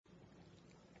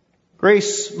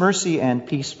Grace, mercy, and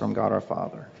peace from God our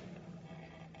Father.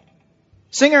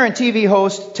 Singer and TV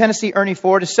host Tennessee Ernie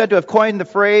Ford is said to have coined the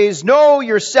phrase, know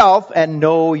yourself and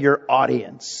know your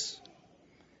audience.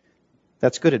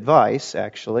 That's good advice,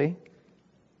 actually.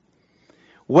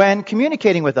 When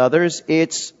communicating with others,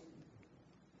 it's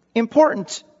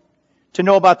important to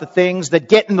know about the things that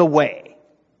get in the way.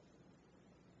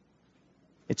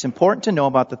 It's important to know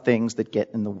about the things that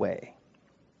get in the way.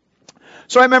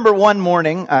 So I remember one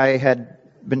morning I had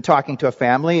been talking to a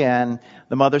family and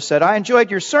the mother said, I enjoyed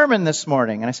your sermon this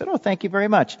morning. And I said, oh, thank you very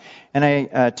much. And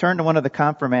I turned to one of the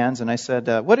confirmands and I said,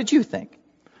 what did you think?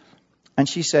 And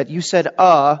she said, you said,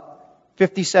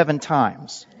 57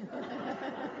 times.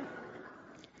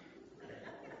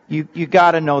 You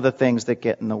got to know the things that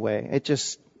get in the way. It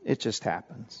just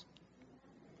happens.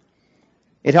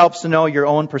 It helps to know your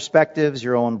own perspectives,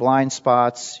 your own blind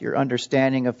spots, your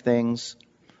understanding of things,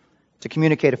 to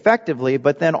communicate effectively,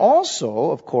 but then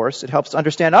also, of course, it helps to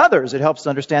understand others. It helps to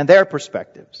understand their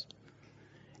perspectives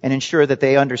and ensure that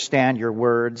they understand your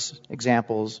words,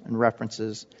 examples, and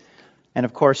references. And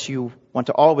of course, you want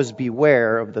to always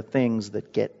beware of the things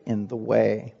that get in the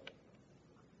way.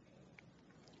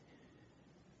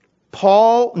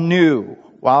 Paul knew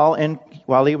while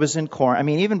he was in Corinth,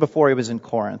 even before he was in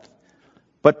Corinth,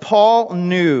 but Paul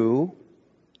knew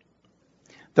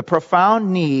the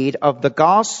profound need of the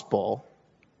gospel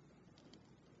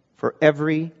for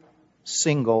every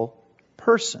single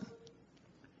person.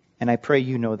 And I pray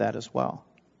you know that as well.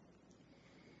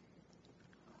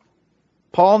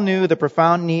 Paul knew the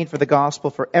profound need for the gospel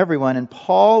for everyone, and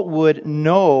Paul would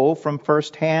know from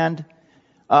firsthand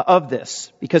of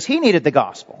this, because he needed the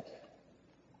gospel.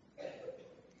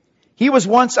 He was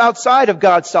once outside of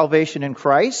God's salvation in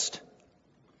Christ,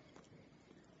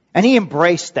 and he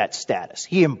embraced that status.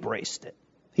 He embraced it.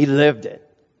 He lived it.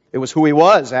 It was who he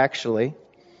was, actually.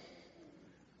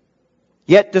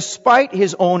 Yet, despite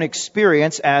his own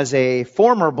experience as a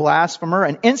former blasphemer,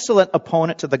 an insolent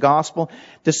opponent to the gospel,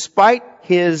 despite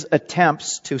his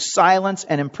attempts to silence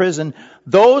and imprison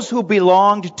those who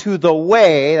belonged to the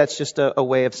way, that's just a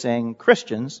way of saying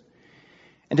Christians,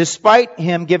 and despite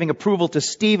him giving approval to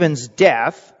Stephen's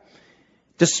death,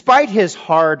 despite his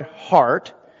hard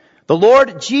heart, the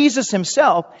Lord Jesus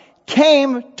himself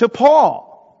came to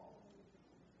Paul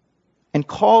and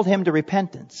called him to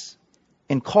repentance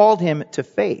and called him to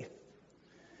faith.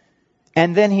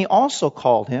 And then he also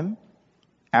called him,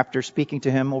 after speaking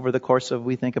to him over the course of,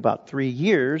 we think, about 3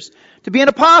 years, to be an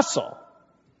apostle.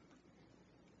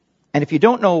 And if you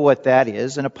don't know what that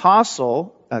is, an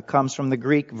apostle comes from the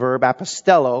Greek verb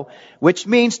apostello, which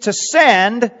means to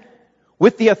send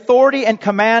with the authority and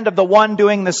command of the one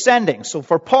doing the sending. So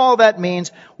for Paul, that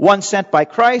means one sent by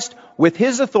Christ with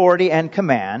his authority and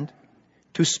command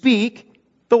to speak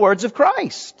the words of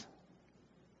Christ.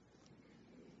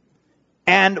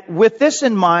 And with this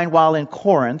in mind, while in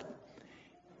Corinth,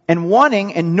 and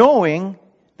wanting and knowing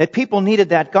that people needed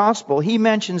that gospel, he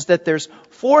mentions that there's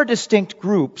 4 distinct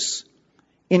groups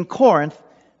in Corinth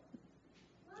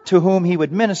to whom he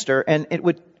would minister, and it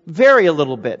would vary a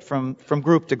little bit from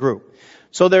group to group.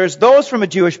 So there's those from a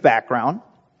Jewish background,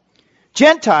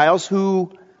 Gentiles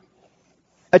who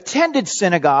attended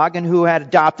synagogue and who had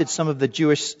adopted some of the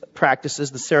Jewish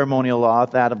practices, the ceremonial law,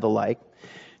 that of the like.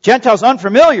 Gentiles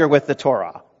unfamiliar with the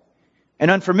Torah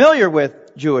and unfamiliar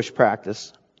with Jewish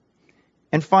practice.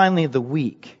 And finally, the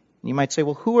weak. You might say,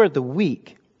 well, who are the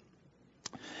weak?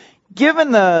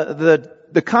 Given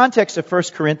the context of 1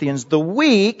 Corinthians, the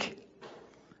weak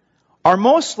are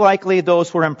most likely those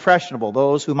who are impressionable,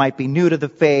 those who might be new to the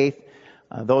faith,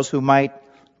 those who might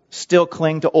still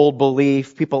cling to old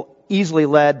belief, people easily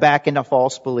led back into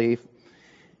false belief,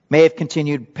 may have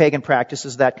continued pagan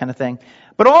practices, that kind of thing.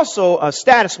 But also,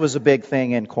 status was a big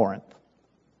thing in Corinth.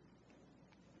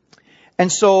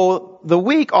 And so the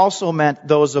weak also meant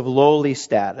those of lowly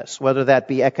status, whether that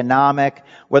be economic,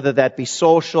 whether that be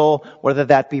social, whether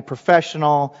that be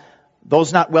professional,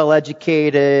 those not well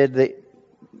educated,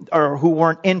 or who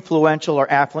weren't influential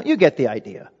or affluent. You get the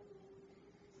idea.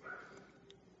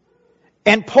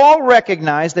 And Paul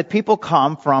recognized that people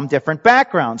come from different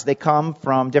backgrounds. They come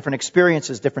from different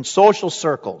experiences, different social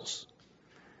circles,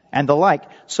 and the like.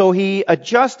 So he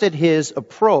adjusted his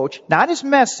approach, not his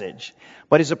message,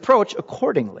 but his approach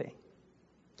accordingly.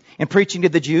 In preaching to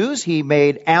the Jews, he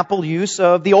made ample use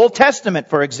of the Old Testament,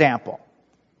 for example.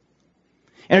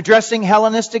 In addressing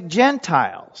Hellenistic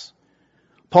Gentiles,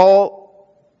 Paul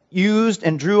used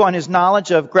and drew on his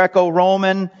knowledge of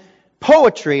Greco-Roman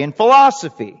poetry and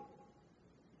philosophy.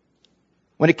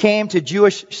 When it came to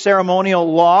Jewish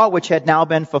ceremonial law, which had now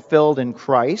been fulfilled in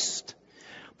Christ,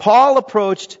 Paul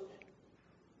approached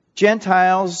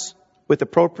Gentiles with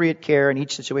appropriate care in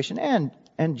each situation,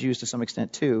 and Jews to some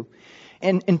extent too,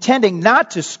 and intending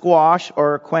not to squash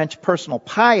or quench personal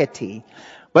piety,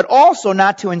 but also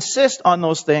not to insist on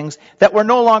those things that were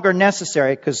no longer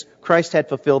necessary because Christ had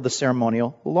fulfilled the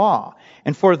ceremonial law.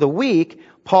 And for the weak,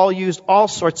 Paul used all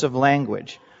sorts of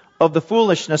language of the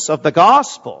foolishness of the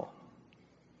gospel,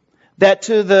 that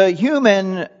to the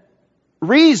human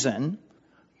reason,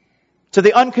 to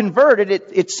the unconverted,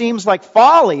 it seems like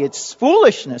folly, it's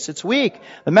foolishness, it's weak.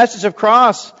 The message of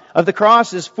the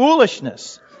cross is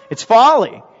foolishness. It's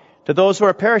folly to those who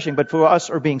are perishing, but for us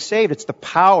who are being saved, it's the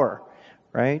power,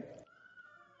 right,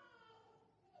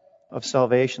 of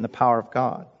salvation, the power of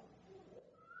God.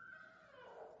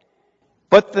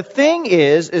 But the thing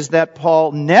is that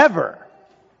Paul never,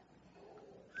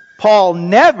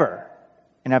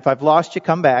 and if I've lost you,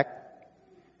 come back,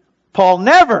 Paul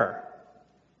never,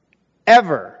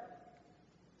 ever,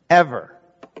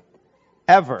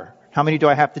 how many do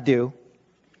I have to do?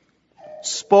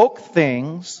 Spoke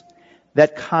things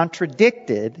that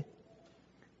contradicted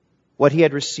what he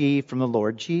had received from the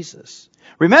Lord Jesus.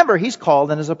 Remember, he's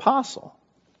called in as apostle.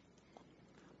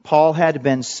 Paul had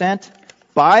been sent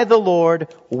by the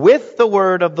Lord with the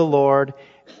word of the Lord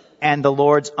and the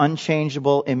Lord's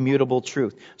unchangeable, immutable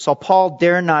truth. So Paul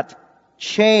dare not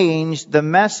change the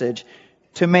message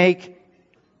to make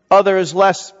others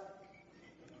less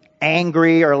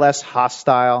angry or less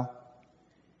hostile.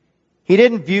 He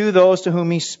didn't view those to whom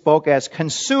he spoke as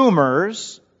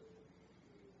consumers.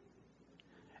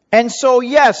 And so,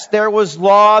 yes, there was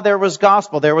law, there was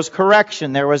gospel, there was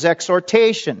correction, there was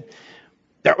exhortation.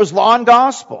 There was law and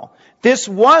gospel. This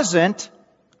wasn't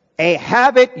a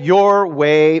have it your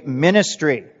way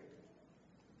ministry.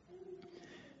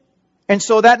 And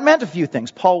so that meant a few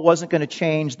things. Paul wasn't going to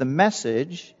change the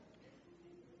message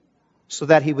so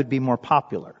that he would be more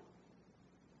popular.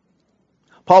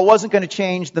 Paul wasn't going to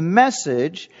change the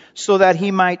message so that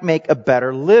he might make a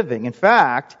better living. In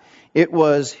fact, it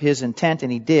was his intent,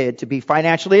 and he did, to be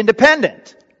financially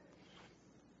independent.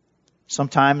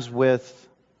 Sometimes with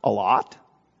a lot,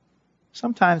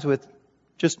 sometimes with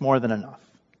just more than enough.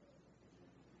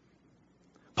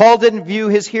 Paul didn't view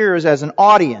his hearers as an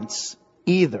audience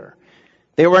either.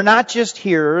 They were not just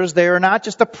hearers. They were not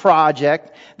just a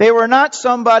project. They were not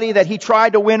somebody that he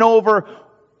tried to win over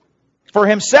for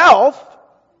himself.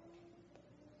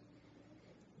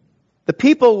 The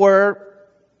people were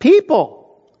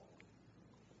people.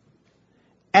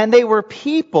 And they were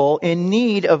people in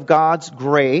need of God's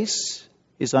grace,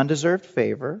 His undeserved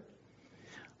favor,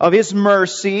 of His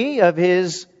mercy, of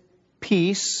His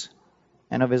peace,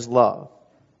 and of His love.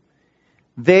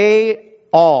 They,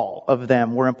 all of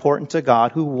them, were important to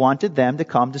God, who wanted them to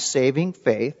come to saving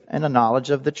faith and a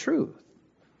knowledge of the truth.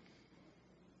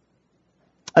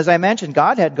 As I mentioned,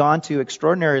 God had gone to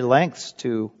extraordinary lengths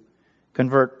to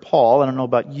convert Paul. I don't know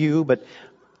about you, but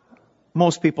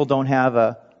most people don't have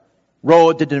a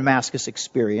road to Damascus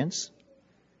experience.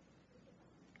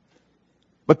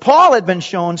 But Paul had been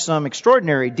shown some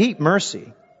extraordinary deep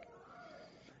mercy.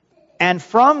 And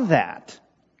from that,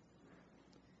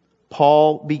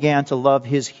 Paul began to love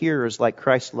his hearers like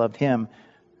Christ loved him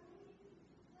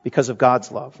because of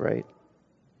God's love, right?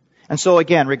 And so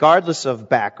again, regardless of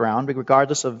background,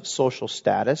 regardless of social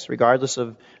status, regardless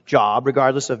of job,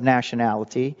 regardless of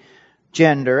nationality,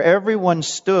 gender, everyone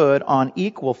stood on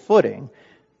equal footing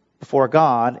before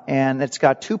God, and it's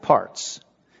got two parts.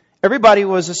 Everybody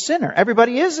was a sinner.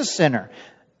 Everybody is a sinner.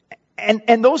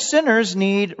 And those sinners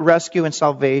need rescue and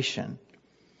salvation.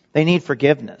 They need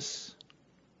forgiveness.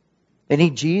 They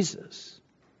need Jesus.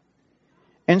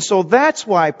 And so that's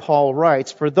why Paul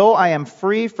writes, "For though I am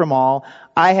free from all,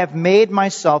 I have made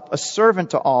myself a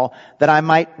servant to all, that I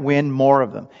might win more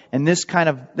of them." And this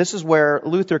is where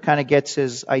Luther kind of gets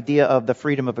his idea of the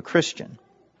freedom of a Christian.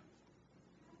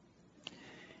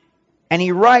 And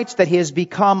he writes that he has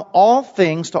become all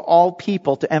things to all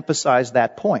people to emphasize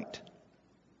that point.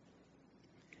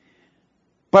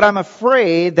 But I'm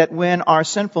afraid that when our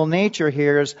sinful nature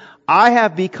hears, "I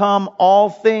have become all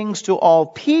things to all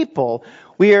people,"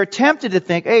 we are tempted to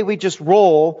think, hey, we just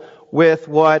roll with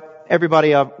what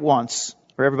everybody wants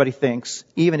or everybody thinks,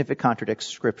 even if it contradicts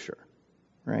Scripture,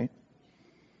 right?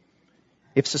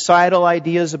 If societal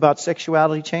ideas about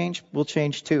sexuality change, we'll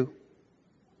change too.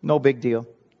 No big deal.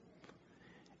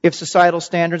 If societal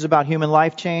standards about human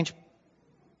life change,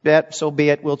 so be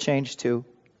it, we'll change too.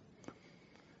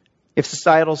 If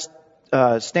societal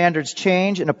standards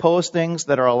change and oppose things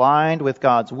that are aligned with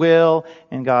God's will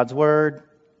and God's word,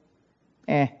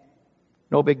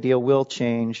 no big deal, we'll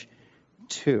change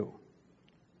too.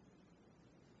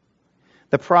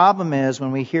 The problem is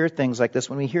when we hear things like this,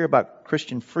 when we hear about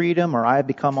Christian freedom or I have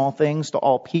become all things to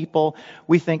all people,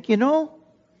 we think, our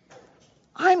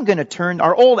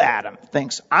old Adam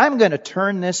thinks, I'm going to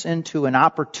turn this into an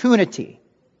opportunity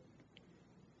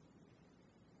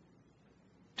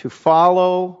to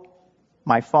follow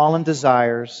my fallen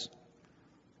desires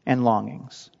and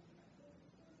longings.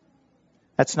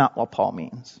 That's not what Paul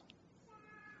means.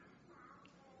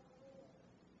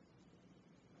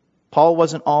 Paul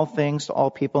wasn't all things to all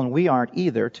people, and we aren't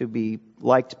either, to be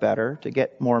liked better, to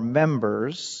get more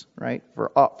members, right,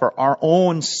 for our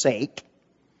own sake,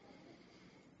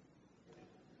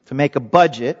 to make a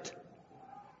budget,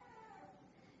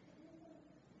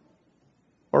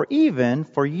 or even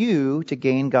for you to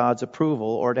gain God's approval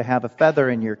or to have a feather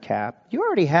in your cap. You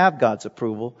already have God's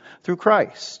approval through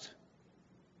Christ.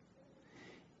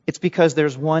 It's because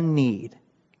there's one need,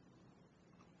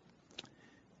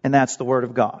 and that's the Word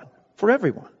of God. For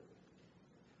everyone.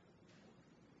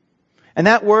 And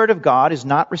that Word of God is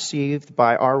not received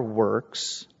by our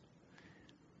works.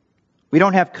 We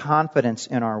don't have confidence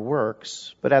in our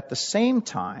works, but at the same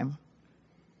time,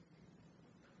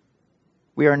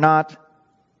 we are not,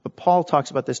 but Paul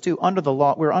talks about this too, under the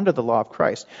law, we're under the law of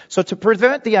Christ. So to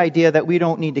prevent the idea that we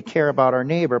don't need to care about our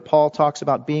neighbor, Paul talks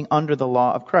about being under the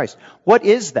law of Christ. What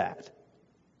is that?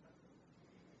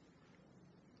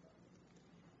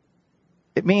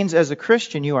 It means as a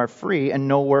Christian you are free and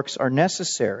no works are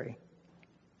necessary.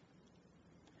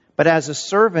 But as a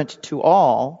servant to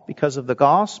all, because of the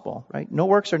gospel, right? No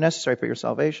works are necessary for your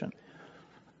salvation.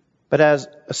 But as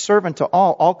a servant to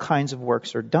all kinds of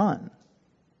works are done.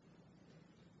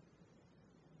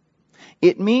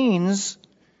 It means,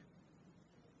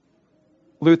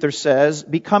 Luther says,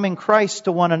 becoming Christ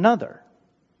to one another.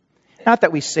 Not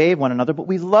that we save one another, but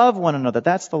we love one another.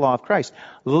 That's the law of Christ.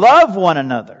 Love one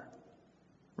another.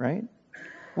 Right?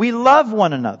 We love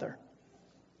one another.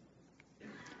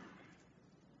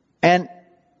 And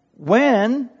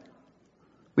when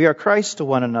we are Christ to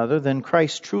one another, then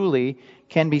Christ truly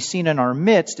can be seen in our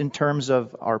midst in terms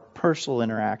of our personal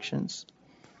interactions.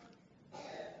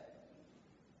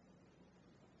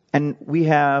 And we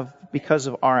have, because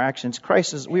of our actions,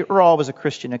 we're always a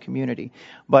Christian, a community.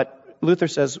 But Luther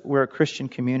says we're a Christian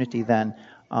community then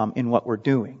in what we're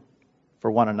doing for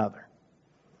one another.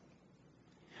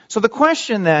 So the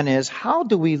question then is, how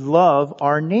do we love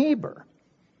our neighbor?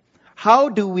 How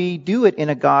do we do it in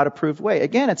a God-approved way?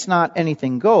 Again, it's not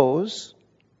anything goes.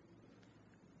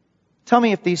 Tell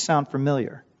me if these sound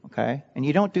familiar, okay? And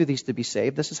you don't do these to be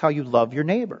saved. This is how you love your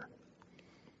neighbor.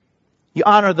 You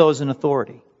honor those in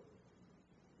authority.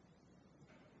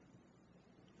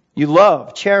 You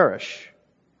love, cherish,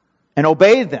 and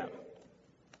obey them.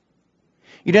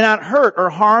 You do not hurt or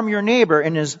harm your neighbor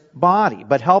in his body,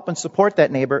 but help and support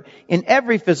that neighbor in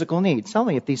every physical need. Tell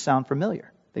me if these sound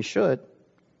familiar. They should.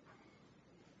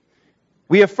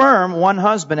 We affirm one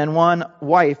husband and one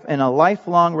wife in a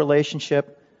lifelong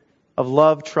relationship of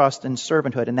love, trust, and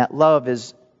servanthood. And that love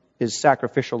is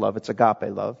sacrificial love. It's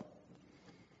agape love.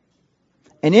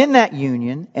 And in that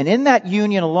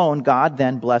union alone, God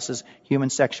then blesses human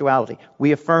sexuality.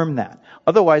 We affirm that.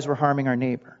 Otherwise, we're harming our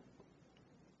neighbor.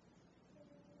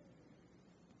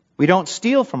 We don't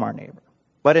steal from our neighbor,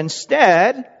 but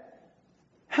instead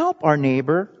help our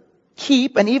neighbor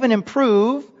keep and even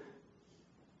improve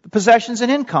the possessions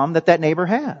and income that neighbor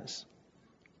has.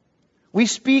 We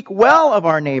speak well of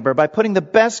our neighbor by putting the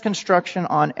best construction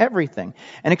on everything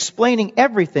and explaining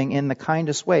everything in the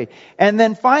kindest way. And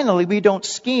then finally, we don't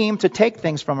scheme to take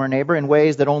things from our neighbor in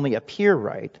ways that only appear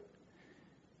right,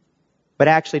 but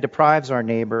actually deprives our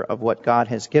neighbor of what God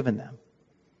has given them.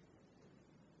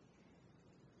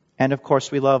 And of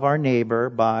course, we love our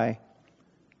neighbor by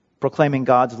proclaiming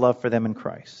God's love for them in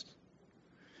Christ.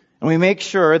 And we make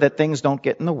sure that things don't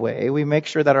get in the way. We make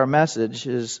sure that our message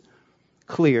is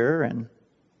clear and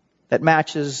that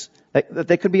matches, that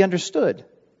they could be understood.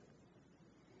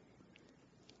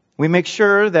 We make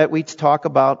sure that we talk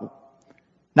about,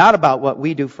 not about what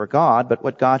we do for God, but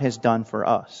what God has done for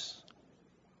us.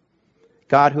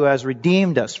 God who has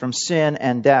redeemed us from sin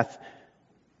and death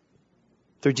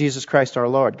through Jesus Christ our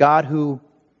Lord. God who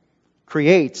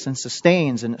creates and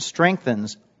sustains and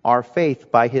strengthens our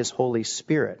faith by His Holy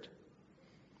Spirit.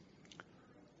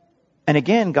 And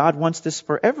again, God wants this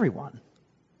for everyone.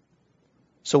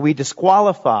 So we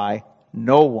disqualify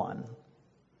no one.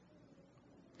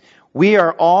 We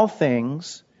are all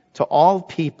things to all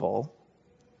people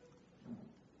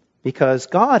because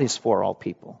God is for all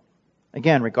people.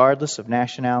 Again, regardless of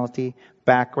nationality,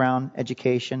 background,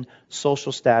 education,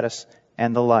 social status,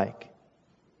 and the like.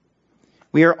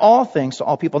 We are all things to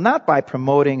all people, not by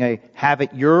promoting a have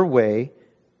it your way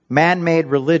man-made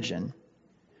religion,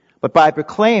 but by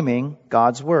proclaiming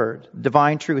God's word,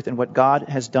 divine truth, and what God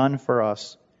has done for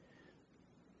us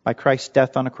by Christ's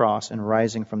death on a cross and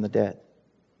rising from the dead.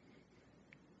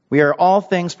 We are all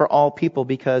things for all people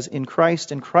because in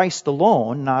Christ and Christ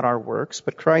alone, not our works,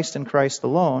 but Christ and Christ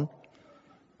alone,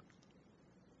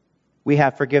 we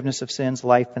have forgiveness of sins,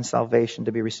 life, and salvation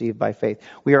to be received by faith.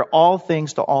 We are all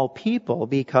things to all people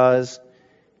because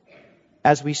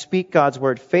as we speak God's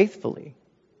word faithfully,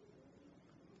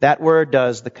 that word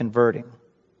does the converting,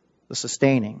 the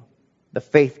sustaining, the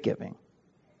faith-giving,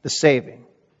 the saving.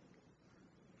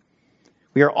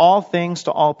 We are all things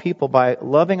to all people by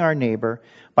loving our neighbor,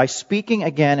 by speaking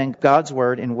again in God's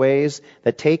word in ways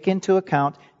that take into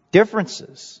account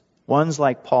differences, ones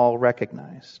like Paul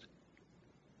recognized.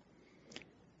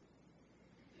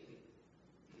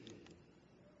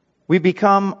 We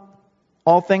become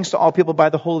all things to all people by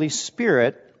the Holy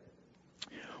Spirit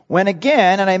when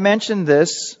again, and I mentioned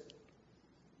this,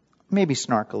 maybe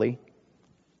snarkily,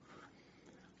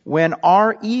 when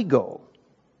our ego,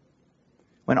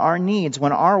 when our needs,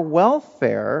 when our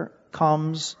welfare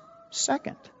comes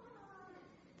second.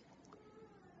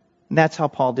 And that's how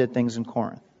Paul did things in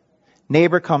Corinth.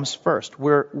 Neighbor comes first.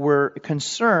 We're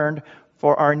concerned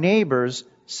for our neighbor's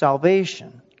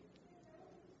salvation.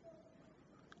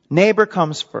 Neighbor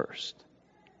comes first.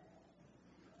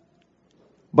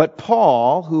 But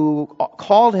Paul, who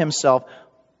called himself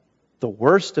the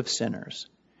worst of sinners,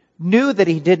 knew that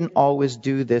he didn't always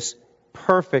do this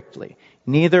perfectly.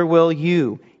 Neither will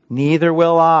you, neither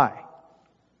will I.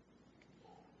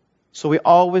 So we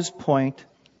always point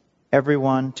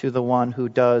everyone to the one who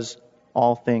does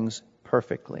all things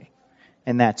perfectly,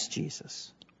 and that's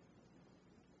Jesus.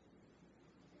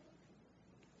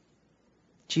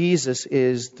 Jesus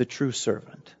is the true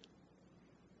servant.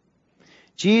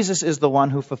 Jesus is the one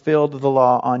who fulfilled the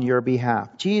law on your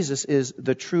behalf. Jesus is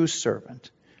the true servant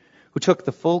who took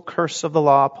the full curse of the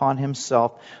law upon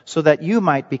himself so that you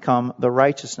might become the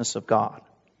righteousness of God.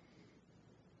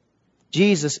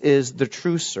 Jesus is the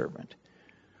true servant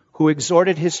who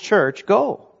exhorted his church,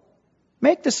 go,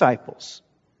 make disciples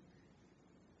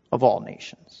of all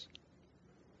nations,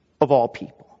 of all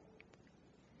people.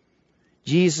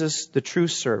 Jesus, the true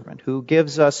servant who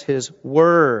gives us his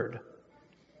word,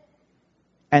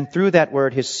 and through that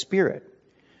word, his Spirit,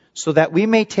 so that we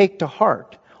may take to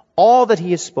heart all that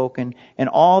he has spoken and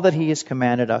all that he has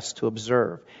commanded us to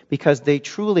observe, because they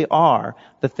truly are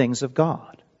the things of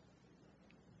God.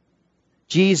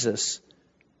 Jesus,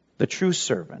 the true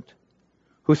servant,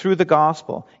 who through the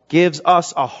gospel gives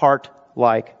us a heart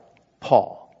like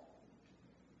Paul.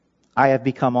 I have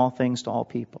become all things to all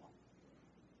people.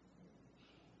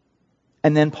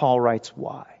 And then Paul writes,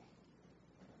 why?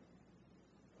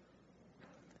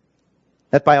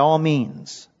 That by all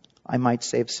means I might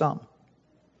save some.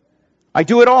 I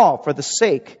do it all for the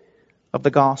sake of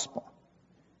the gospel,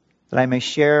 that I may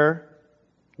share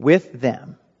with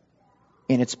them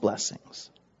in its blessings.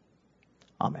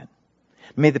 Amen.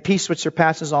 May the peace which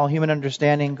surpasses all human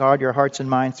understanding guard your hearts and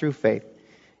minds through faith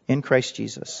in Christ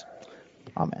Jesus.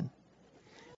 Amen.